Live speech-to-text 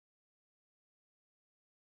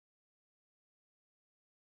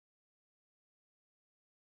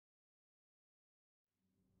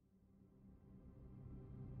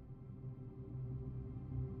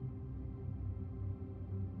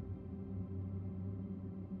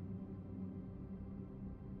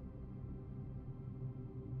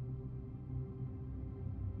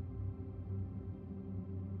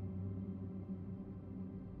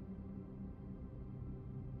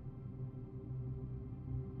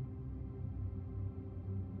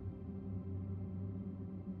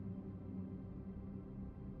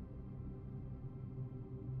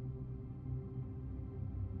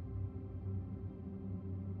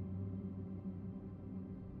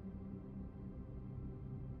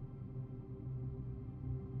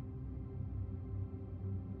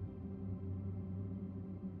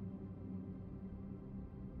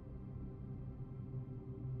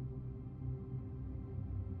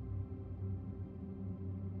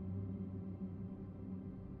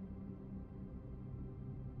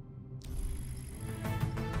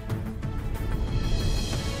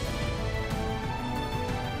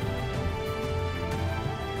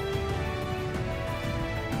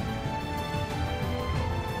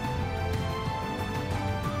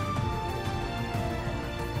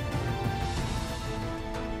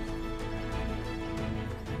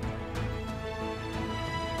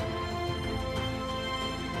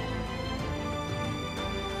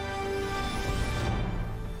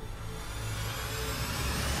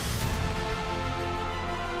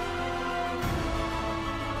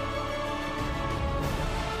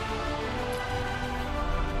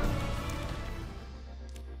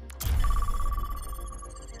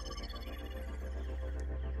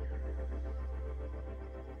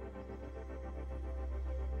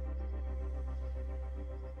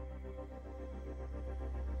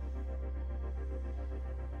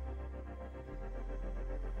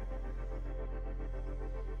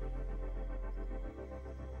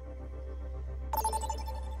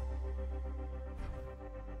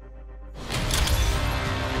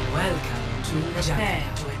Prepare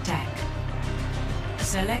to attack.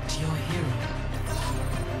 Select your hero.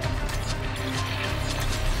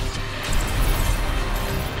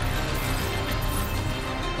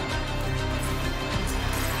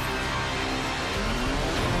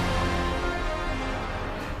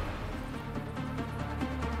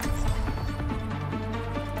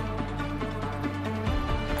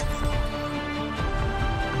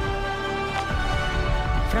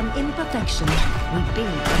 From imperfection, we build a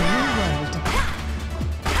new world.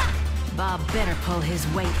 Bob better pull his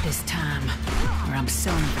weight this time, or I'm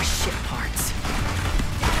selling for shit parts.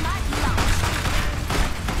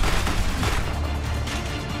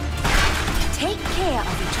 Take care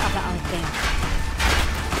of each other out there.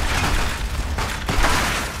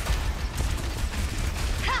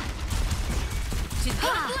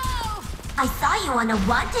 I saw you on a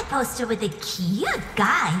wanted poster with a cute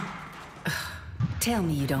guy. Tell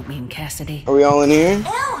me you don't mean Cassidy. Are we all in here?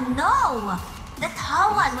 Ew, no! The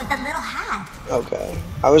tall one with the little hat. Okay.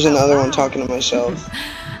 I was in the other one talking to myself.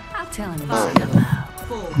 I'll tell him about it aloud.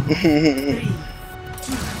 4, 3,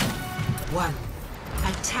 2, 1.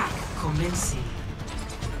 Attack commencing.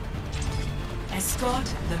 Escort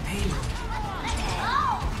the payload.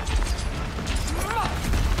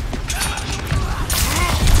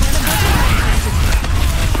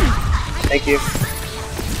 Thank you.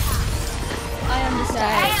 I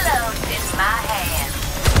understand. Payload in my hand.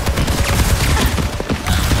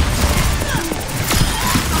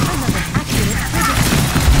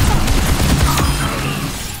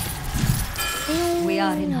 We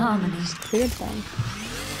are in harmony. Pretty good fun.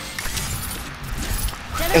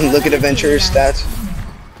 And look at Adventurer's stats.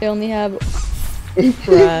 They only have...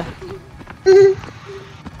 Bruh.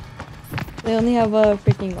 They only have a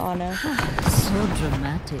freaking Ana. So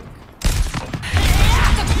dramatic.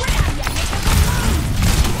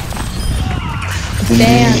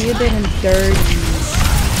 Damn, you did him dirty.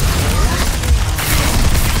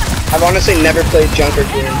 I've honestly never played Junker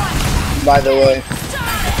Queen, by the way.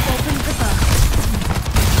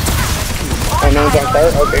 Oh, no one's on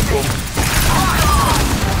cart? Okay, cool.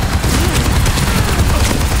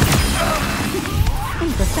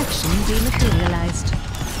 Imperfection dematerialized.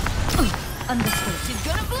 Understood. She's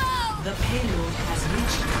gonna blow! The payload has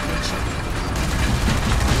reached the chip.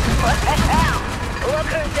 What the hell? Look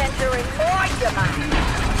who's entering my domain.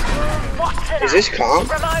 What's it? Is this comp?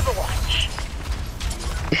 From Overwatch.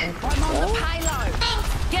 I'm on the payload.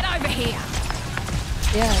 Get over here.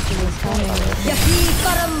 Yeah, she was telling me.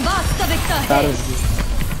 Not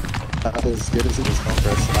as good as it was going for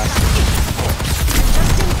us last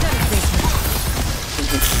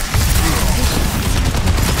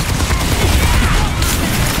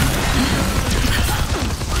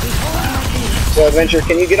So, Adventure,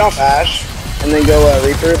 can you get off Ash and then go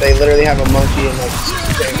Reaper? They literally have a monkey and like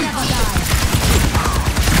thing.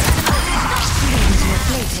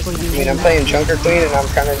 I mean, I'm playing Junker Queen and I'm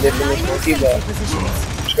kind of dipping this monkey, but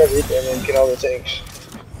just go Reaper and then get all the tanks.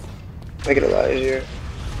 Make it a lot easier.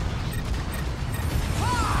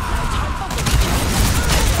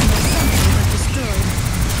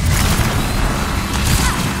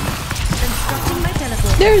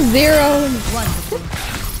 There's 0 and Wonderful.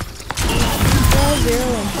 0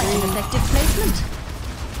 and 3. Effective placement.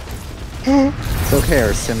 It's okay,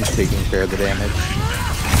 our Sim's taking care of the damage.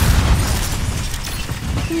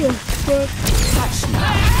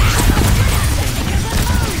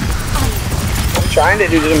 I'm trying to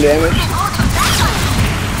do some damage.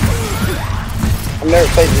 I've never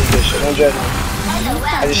played this shit, don't judge me.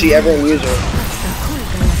 I just see everyone use it.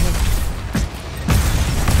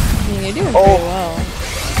 I mean, you're doing pretty well.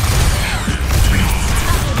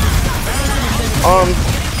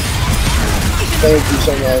 Thank you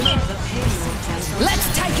so much. Let's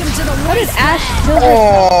take him to the How did Ash kill her?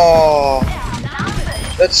 Oh,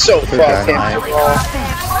 that's so fucking dynamite.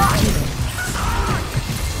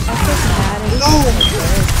 wrong.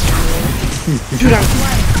 Dude,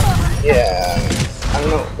 yeah, I don't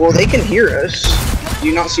know. Well, they can hear us. Do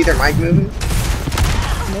you not see their mic moving?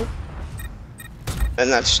 Nope.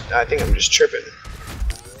 And that's, I think I'm just tripping.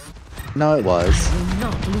 No, it was. Do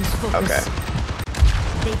not lose focus. Okay.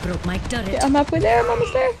 They broke my turret. Yeah, I'm halfway there, I'm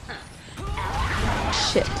almost there.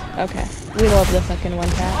 Shit. Okay. We love the fucking one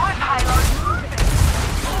tap.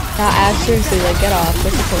 Now Ash, seriously, like, get off.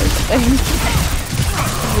 What's the point of the thing?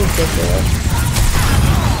 Ridiculous.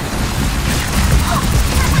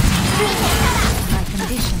 My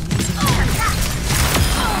condition is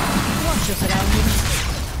watch us around here.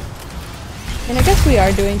 And I guess we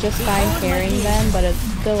are doing just fine carrying them, but it's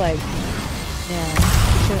still like, yeah.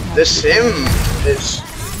 shouldn't have The to be Sim is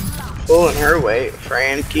pulling her weight.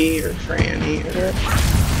 Frankie or Franny. done.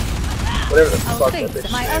 whatever the I'll fuck that face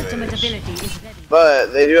bitch's my name ultimate is. ability is ready.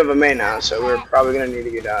 But they do have a main now, so we're probably gonna need to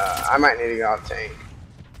get. I might need to go out tank.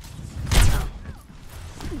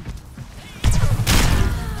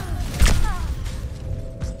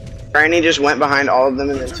 Granny just went behind all of them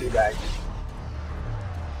and then 2 back.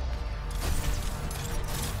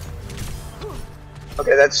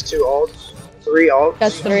 Okay, that's 2 ults. 3 ults.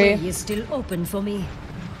 That's 3. Is still open for me.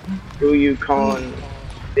 Who you calling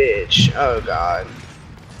bitch? Oh god.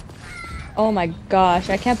 Oh my gosh,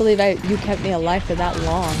 I can't believe you kept me alive for that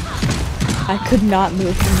long. I could not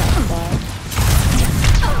move from that spot.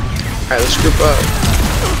 Alright, let's group up.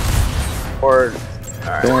 Or...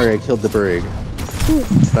 Alright. Don't worry, I killed the brig.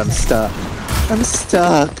 But I'm stuck. I'm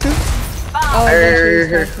stuck. Oh,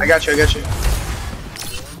 Here, I got you, I got you.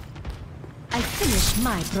 I finished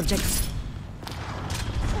my projects.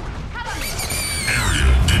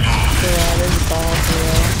 Yeah, there's a ball for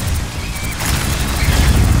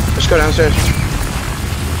Let's go downstairs.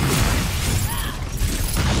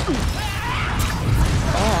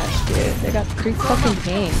 Gosh, dude, they got 3 fucking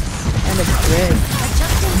tanks and a grid.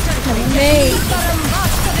 Mate.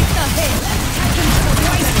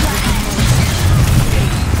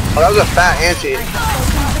 Oh, that was a fat anti. We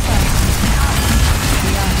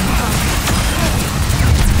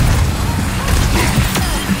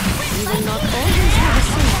will not always have a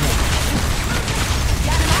secret.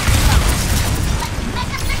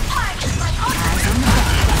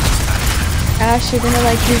 Ash, you're gonna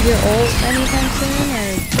like use your ult anytime soon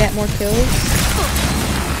or get more kills?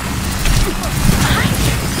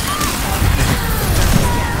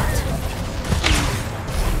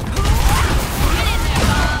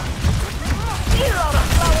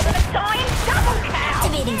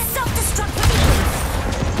 Activating self-destruct fields.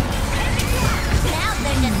 Now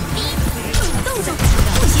they're just beats.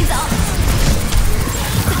 She's off.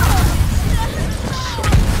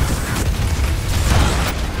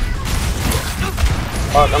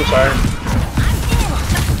 Oh, I'm sorry.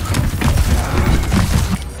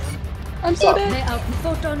 I'm so dead. The out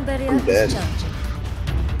photon barrier I'm dead. is charging.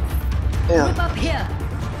 Yeah. Whip up here.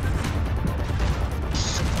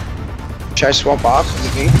 Should I swap off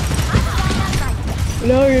with me?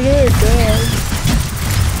 No, you're doing good.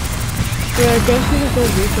 Yeah, go see the full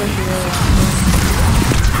resource here.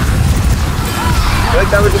 I feel like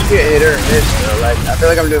that would just be a hit or a miss, though. Like, I feel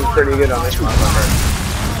like I'm doing pretty good on this motherfucker.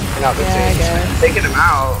 Not the Yeah, I team. guess. Taking them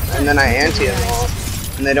out, and then I anti them all,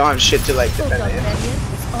 and they don't have shit to like defend Photon it. barrier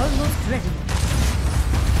is almost ready.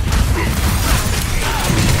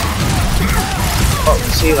 Oh,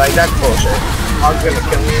 see, like that's bullshit. Hog's gonna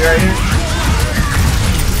kill me right here.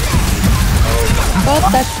 Oh,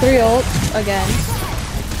 that's 3 ults again.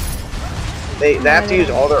 They have to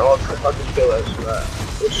use all their ults to fucking kill us,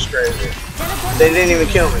 which is crazy. They didn't even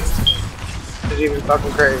kill me. It's even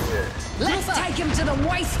fucking crazy. Let's take him to the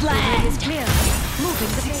wasteland. Is clear.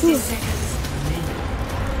 Moving the 60 seconds.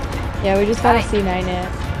 Yeah, we just got a C9 it.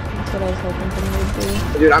 That's what I was hoping for me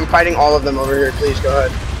to do. Dude, I'm fighting all of them over here. Please go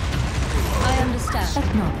ahead. I understand.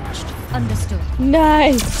 Acknowledged. Understood.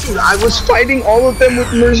 Nice! Dude, I was fighting all of them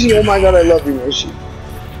with Mercy. Oh my god, I love you, Mercy.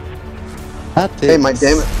 Hey, my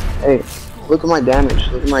damage. Hey, look at my damage.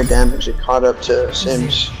 Look at my damage. It caught up to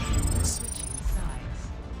Sims.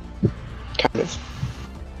 Kind of.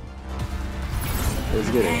 It was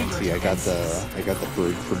good anti. I got the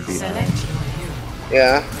brig from behind.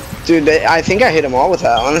 Yeah. Dude, I think I hit them all with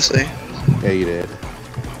that, honestly. Yeah, you did.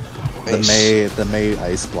 Nice. The May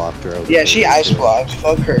ice blocked her. Yeah, she ice blocked.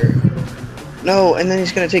 Fuck her. No, and then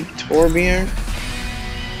he's gonna take Torbjorn.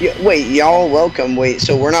 Yeah, wait, y'all welcome. Wait,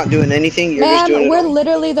 so we're not doing anything? You're just doing Ma'am, it we're all?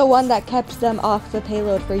 literally the one that kept them off the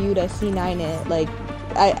payload for you to C9 it. Like,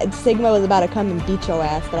 Sigma was about to come and beat your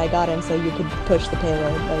ass, but I got him so you could push the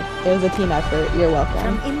payload. Like, it was a team effort. You're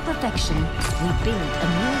welcome. From imperfection, we build a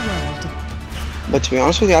new world. But to be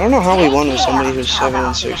honest with you, I don't know how we won with somebody who's 7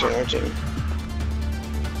 and 6 in our team.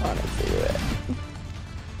 Honestly, yeah.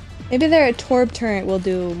 Maybe their Torb turret will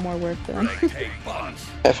do more work for them.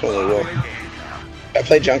 Definitely will. I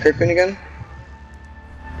play Junker Queen again?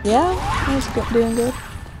 Yeah, he's doing good.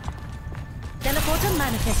 Teleporter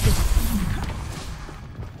manifested.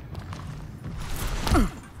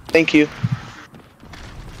 Thank you.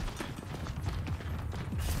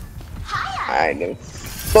 Alright then.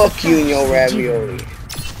 Fuck you and your ravioli.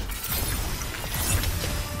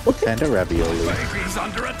 What kind of ravioli?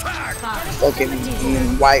 Fucking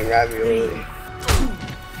white ravioli.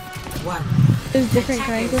 There's different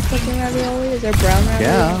kinds of fucking ravioli. Is there brown ravioli?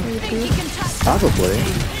 Yeah. Too? Probably.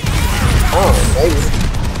 Oh, maybe.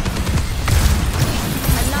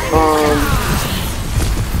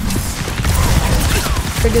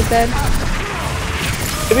 Brig is dead.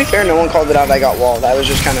 To be fair, no one called it out. I got walled. I was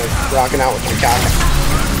just kind of rocking out with my cock.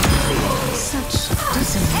 Such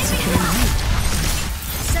dissonance in height.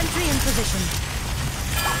 Sentry in position.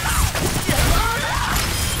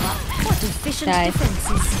 What efficient Nice.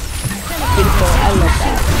 defenses. Beautiful. I love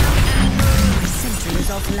that. Sentry is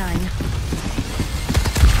offline.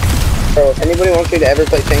 Bro, if anybody wants me to ever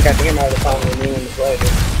play tank, I think I might have found a new one to play.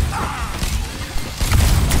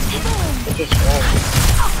 It's just fun.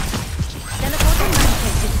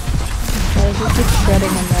 I'll just keep shredding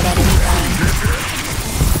him right out of his line.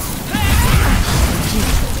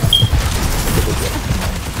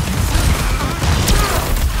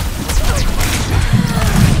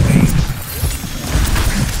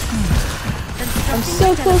 I'm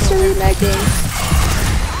so close to remacking.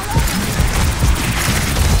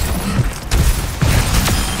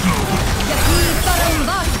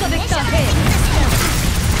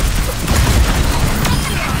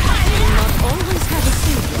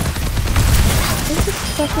 Where's this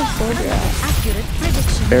fucking soldier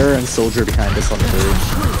at? Bear and soldier behind us on the bridge.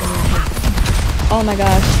 Oh my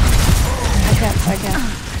gosh. I can't.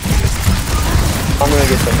 I'm gonna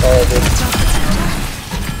get the fire, dude.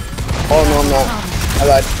 Oh no, I'm not. I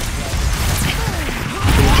lied.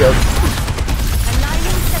 You joke.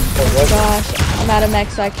 Oh, what? Gosh, I'm out of mech,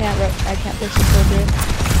 so I can't push the soldier.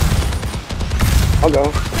 I'll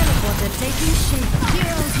go.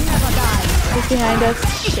 He's behind us.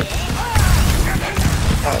 Shit.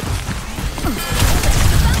 You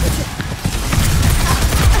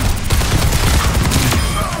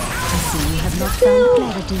have not found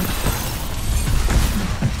clarity.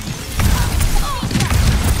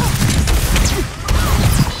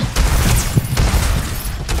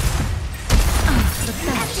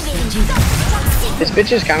 This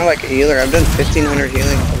bitch is kind of like a healer. I've done 1500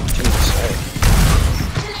 healing to my side.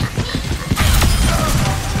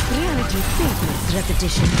 Reality favors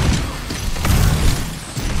repetition.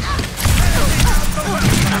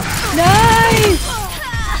 Nice!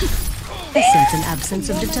 Essence and absence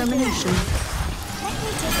of determination.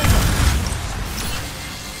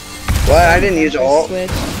 What? I didn't use ult. Switch.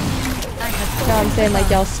 No, I'm saying like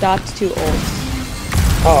y'all stopped 2 ults.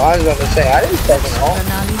 Oh, I was about to say, I didn't fucking ult.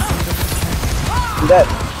 I'm dead.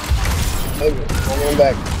 Maybe. I'm going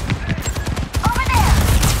back.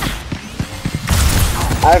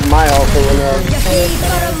 I have my ult for when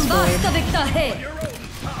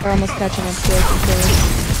We're almost catching up to it.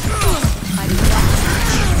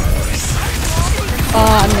 Oh,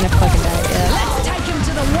 I'm gonna fucking die, yeah. Let's take him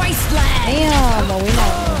to the wasteland. Damn, well, we know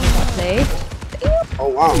that play. Oh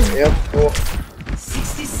wow, yep, cool.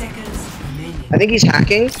 60 seconds remaining. I think he's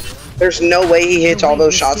hacking. There's no way he hits all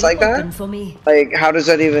those shots like that. Like, how does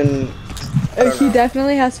that even... He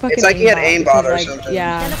definitely has fucking It's like he had aimbot or like, something.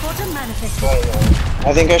 Yeah. I don't know.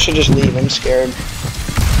 I think I should just leave. I'm scared.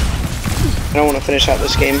 I don't want to finish out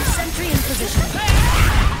this game.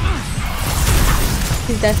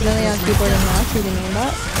 He's definitely on keyboard and mouse using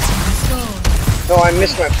aimbot. No, I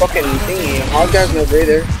missed my fucking thingy. Hog has no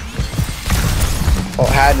breather. Oh,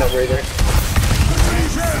 had no breather.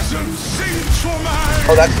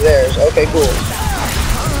 Oh, that's theirs. Okay, cool.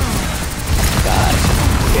 God.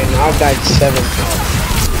 Okay, now I've died 7 times.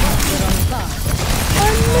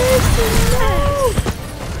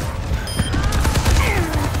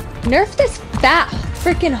 Nerf this fat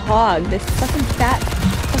freaking hog. This fucking fat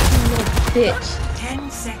fucking little bitch.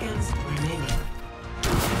 10 seconds remaining.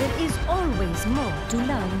 There is always more to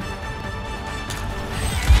learn.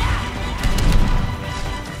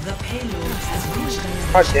 The payload has reached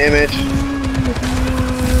their God damn it.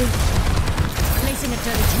 Placing a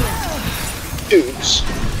turret here. Dudes.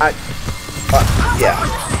 Yeah.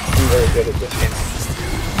 I'm very good at this game.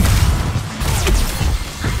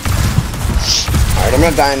 Alright, I'm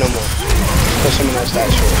not dying no more. Until someone else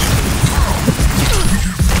dies first.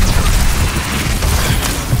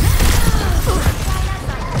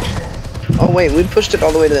 Oh wait, we pushed it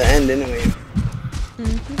all the way to the end, didn't we?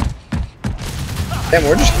 Damn,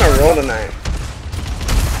 we're just gonna roll tonight.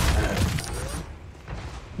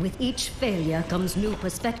 With each failure comes new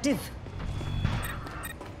perspective.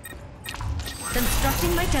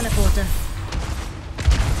 Constructing my teleporter.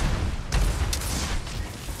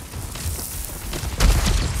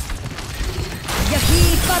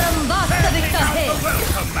 Yahi param vastavikahe.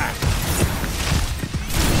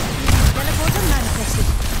 Teleporter manifested.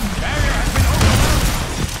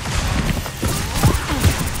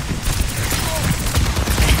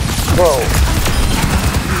 Bro.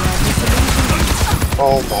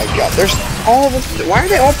 Oh my god, there's all of them. Why are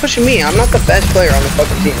they all pushing me? I'm not the best player on the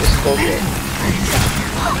fucking team. This is bullshit.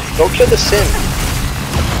 Go kill the sim.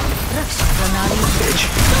 Bitch.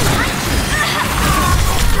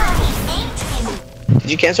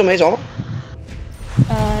 Did you cancel May's ult?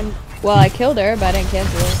 Well, I killed her, but I didn't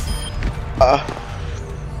cancel it.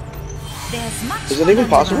 Is it even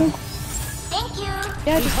possible?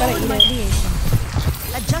 Yeah, I just gotta eat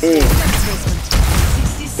it.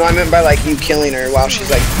 No, I meant by like you killing her while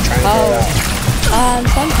she's like trying to throw it out.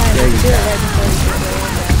 Sometimes you do it right before you get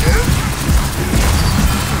there.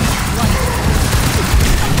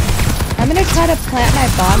 I'm gonna try to plant my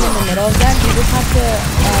bomb in the middle of them. You just have to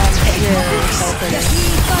hit yourself in it.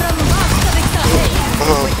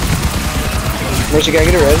 Where's the guy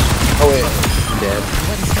get a res? Oh wait. Dead.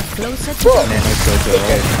 Whoa. Nano killed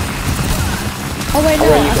Okay. Oh wait, no,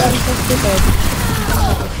 I'll run you I'm back. so stupid.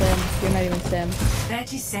 You're not even Sim.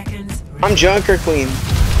 30 seconds. I'm Junker Queen.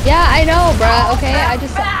 Yeah, I know, bruh. Okay, I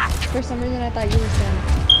just for some reason I thought you were Sim.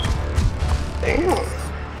 Damn.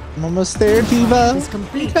 I'm almost there, Diva.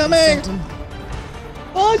 Coming.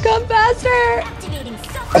 Oh, come faster!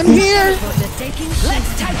 I'm here.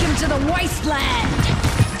 Let's take him to the wasteland.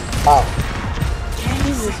 Oh.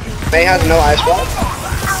 May has no ice block.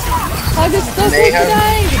 Hug is so close to May have-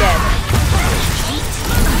 dying. You're dead.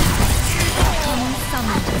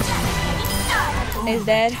 Is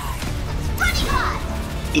dead.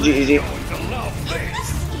 GG, easy.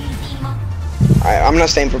 Alright, I'm not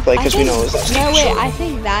staying for play because we know it's that. No, wait, I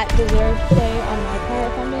think that deserved play on my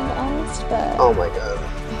part if I'm being honest, but... Oh my god.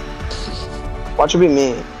 Watch it be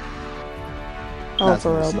me. Oh, That's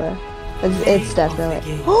for real, awesome. bro. It's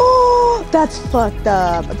definitely... Oh, that's fucked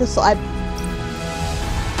up. I...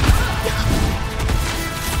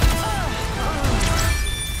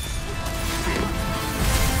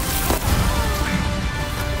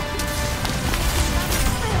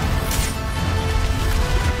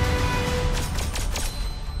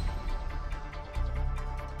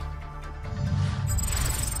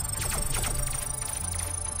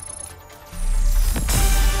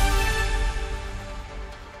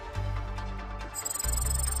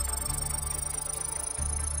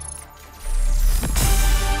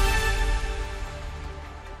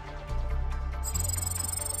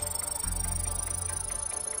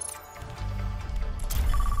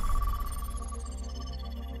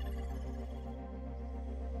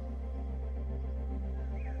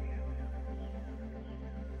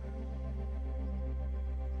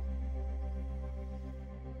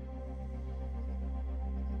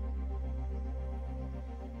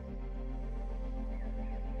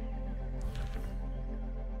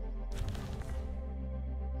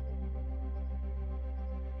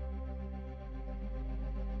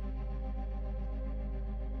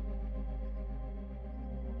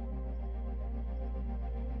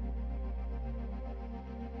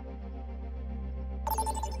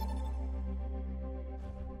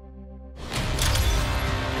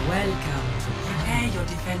 Welcome. Prepare your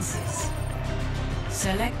defenses.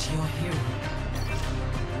 Select your hero.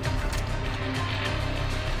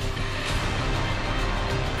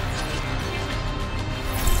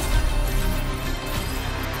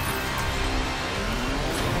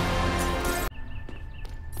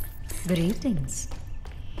 Greetings.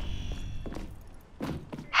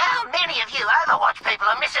 How many of you Overwatch people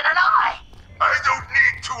are missing an eye? I don't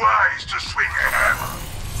need 2 eyes to swing a hammer.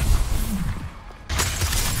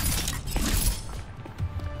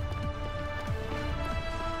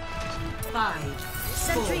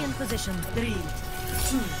 Sentry in position. 3, 2,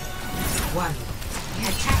 1.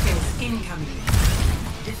 Attackers incoming.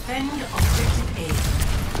 Defend objective A.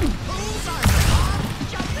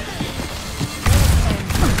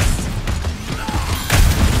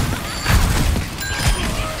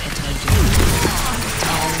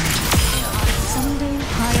 Someday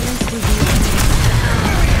violence will be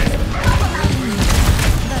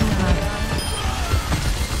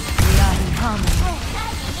we are in harmony.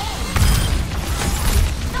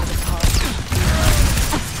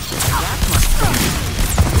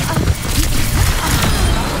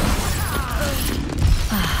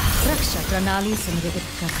 Raksha Pranali Samrigat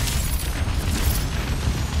Karan.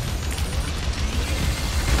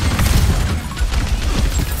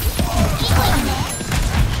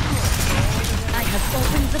 I have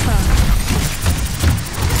opened the bar.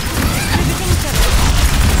 Riveting terror.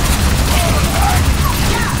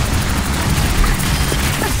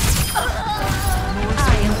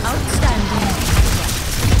 I am outstanding.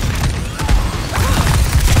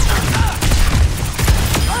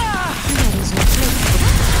 There is no place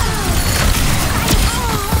for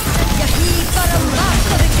Yahi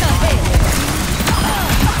Paramartha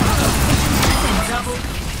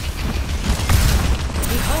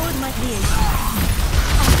Behold my creation.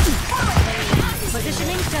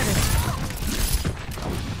 Positioning turret.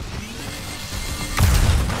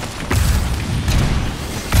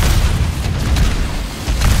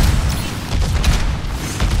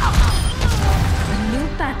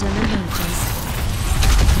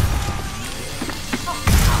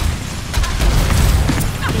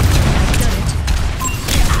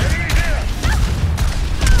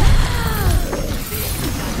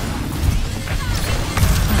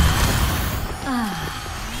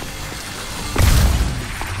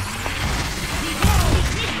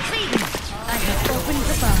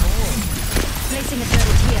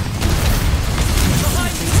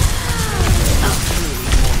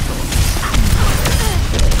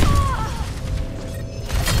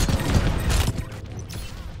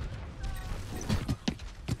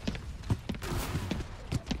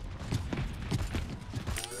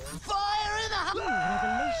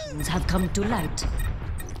 to light.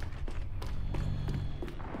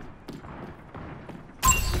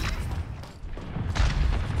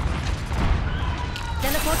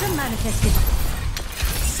 Teleporter manifested.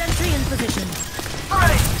 Sentry in position. 3,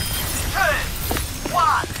 2,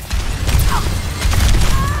 1.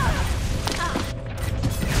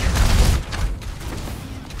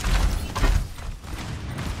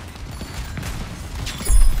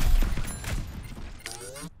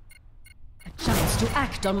 Chance to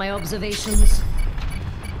act on my observations.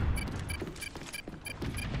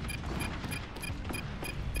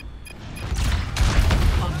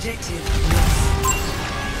 Objective lost.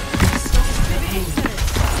 Stop the pain.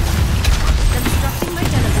 Constructing my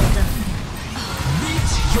teleporter.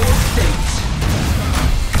 Meet your fate.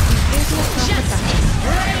 Justice!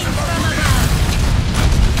 Rain from above!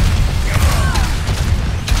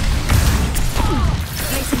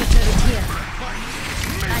 Placing a turret here.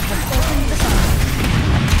 I have opened the fire.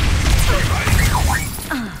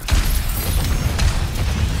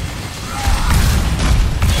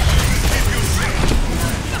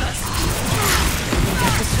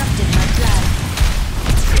 Disrupted my plan.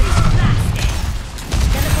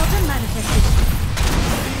 Teleporter manifested.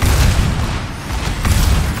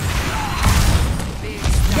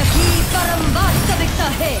 Yahi param vastavikta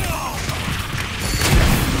hai.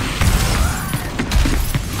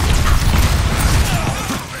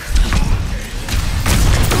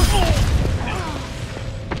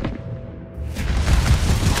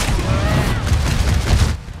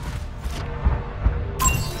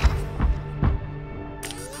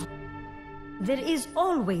 There is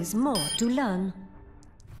always more to learn.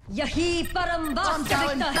 Yahi param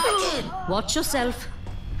vastavikta hai. Watch yourself.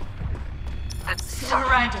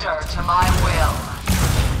 Surrender to my will.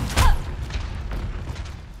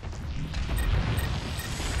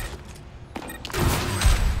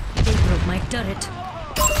 They broke my turret.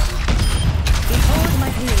 Behold my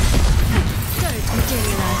blade. Turret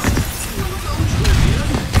materialized.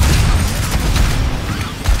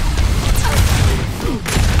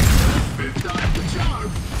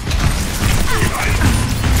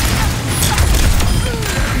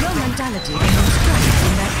 Your mentality remains strong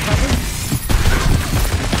in that bubble.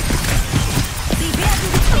 Sie werden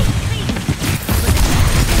gekriegt.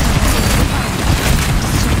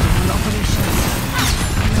 Disrupting all operations.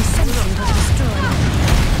 My sensing was destroyed.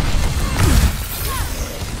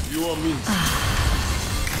 You are me.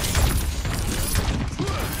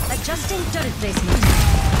 Adjusting turret placement.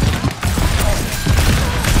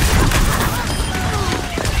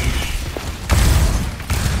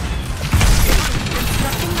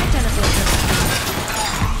 Constructing my teleporter.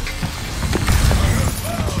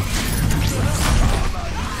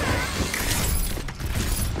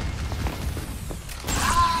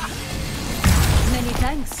 Many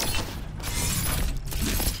thanks.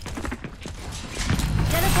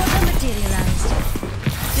 Teleporter materialized.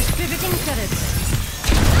 Distributing turrets.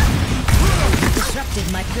 Disrupted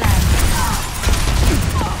my plan.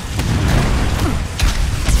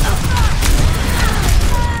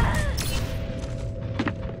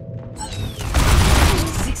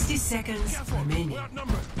 60 seconds remaining.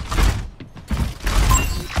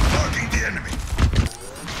 Marking the enemy.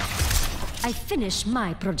 I finish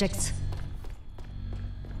my projects.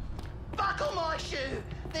 Buckle my shoe.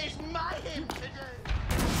 There's mayhem to do.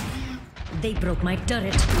 They broke my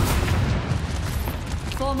turret.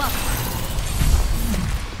 Form up.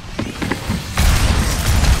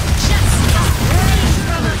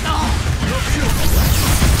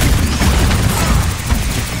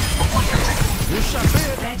 You shall pay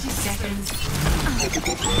it. 30 seconds.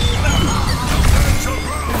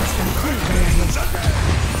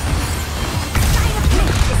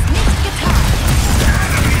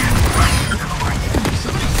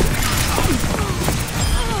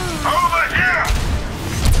 Over here!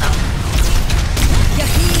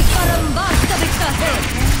 Yahi param vastavikta hai.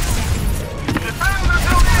 Defend the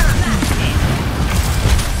building!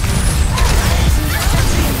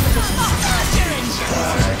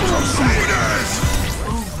 Crusaders!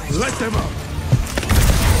 Let them up!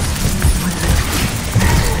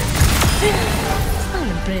 I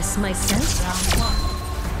impress myself. Round 1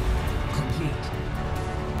 complete.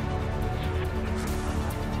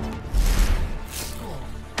 Score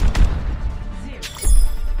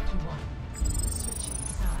 0-1. Switching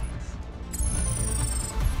sides.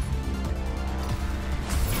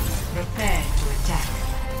 Prepare to attack.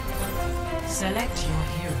 Select your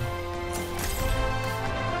hero.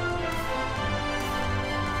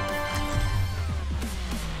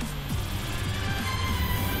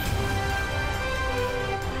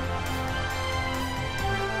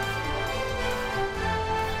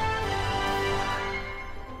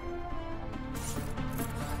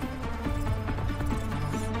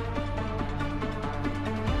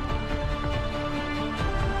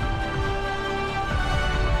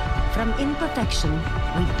 imperfection,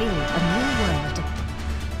 we build a new world.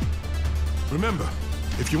 Remember,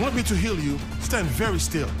 if you want me to heal you, stand very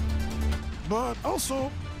still. But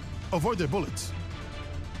also, avoid their bullets.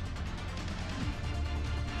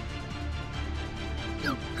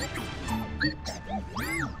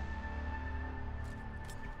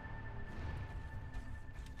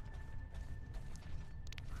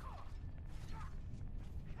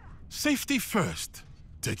 Safety first.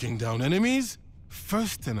 Taking down enemies,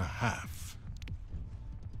 first and a half.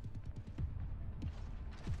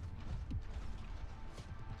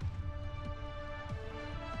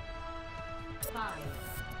 Five,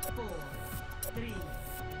 4, 3,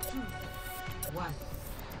 2, 1.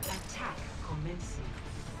 Attack commencing.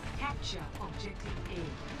 Capture objective A.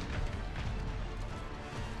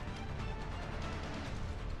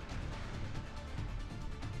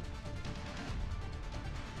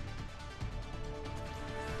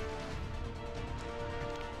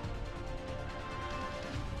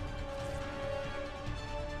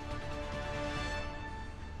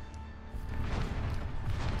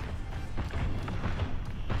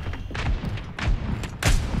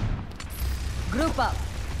 Group up.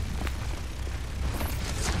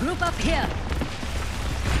 Group up here.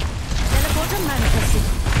 Teleporter manifested.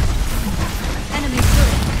 Enemy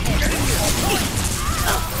turret ahead.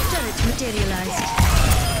 Turret materialized.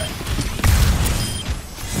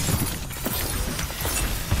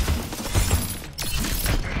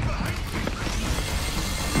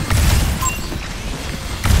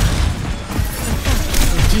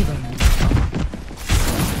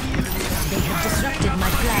 They have disrupted my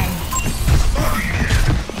plan.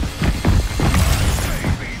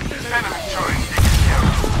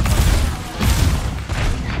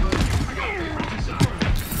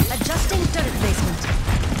 Adjusting turret placement.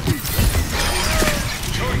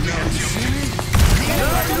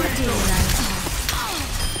 Teleporter materialized.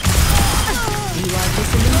 You are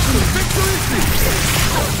disillusioned.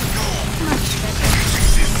 Much better.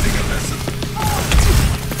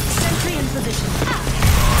 Sentry in position.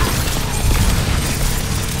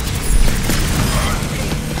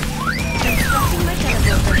 Constructing my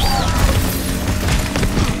teleporter.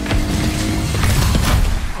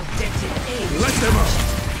 Objective A. Let them up!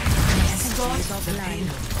 Scores offline.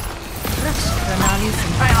 Rush Pranali.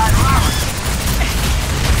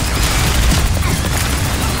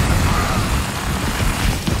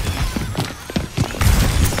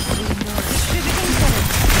 Distributing turret.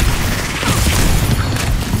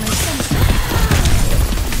 My sensor.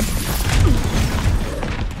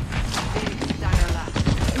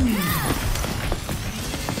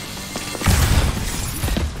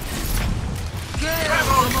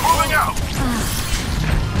 Pulling out!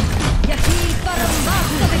 Yaki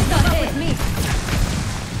Parambasa with me.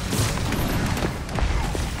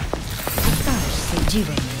 Tash se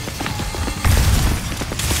jivan.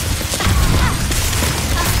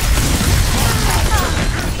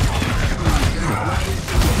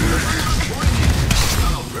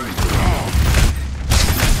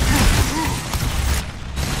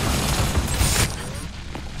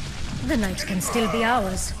 The night can still be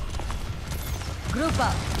ours. Group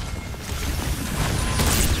up.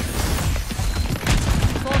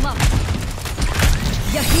 Form up.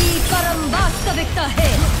 Yahi Param Vastavikta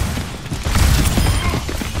hai.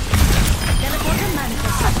 Teleporter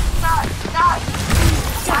manifest.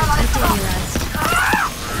 Charge materialized.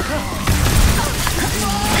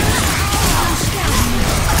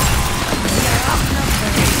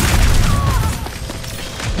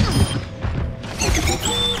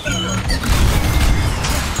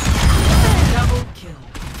 Double kill.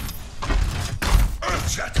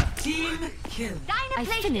 Team kill. I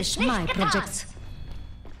finished my projects.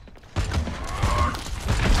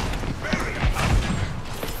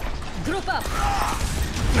 Group up.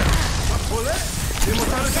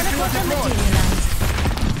 Teleporter materialized.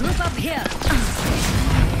 Group up here.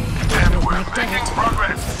 And My we're making turret.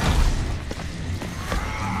 progress!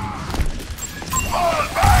 Fall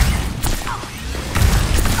back!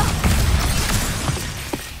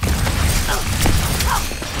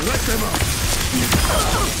 Let them up!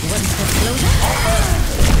 One step closer.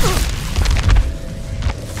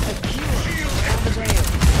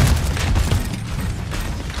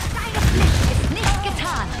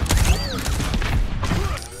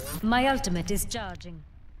 My ultimate is charging.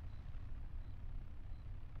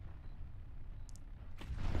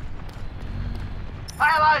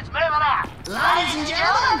 Allies moving out! Ladies and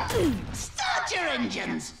gentlemen, start your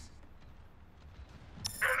engines!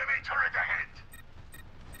 Enemy turret ahead!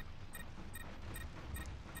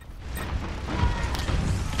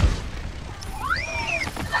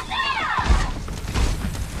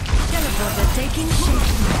 Teleporter taking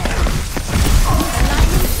shape.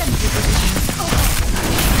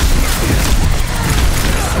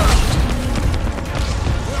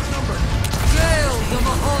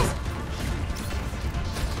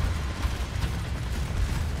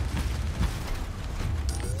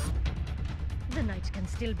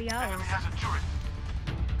 still be ours. Enemy has a turret.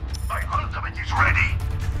 My ultimate is ready.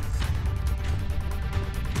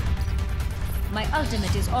 My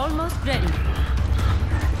ultimate is almost ready.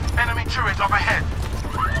 Enemy turret up ahead.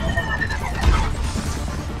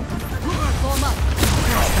 Form up.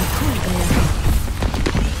 That's some cool there.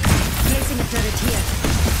 Placing a turret here.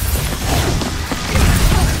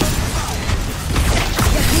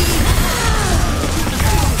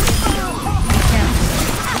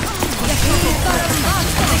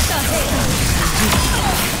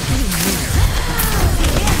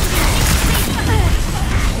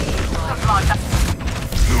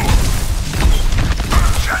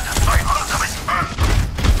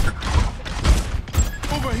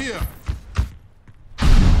 Over here.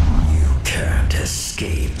 You can't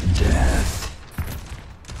escape death.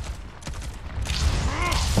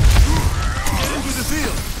 Into the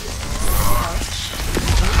field.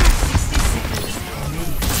 60 seconds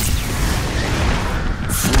remaining.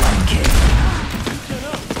 Flanking.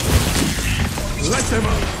 Light them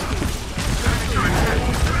up.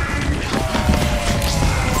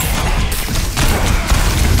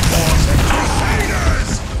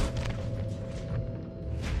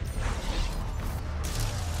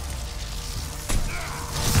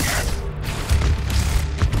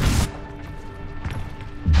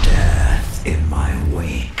 Death in my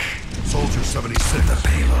wake. Soldier 76. The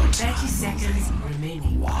payload. 30 seconds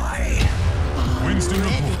remaining. Why? Winston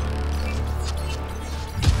report.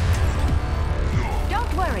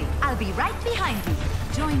 Don't worry, I'll be right behind you.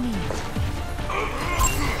 Join me.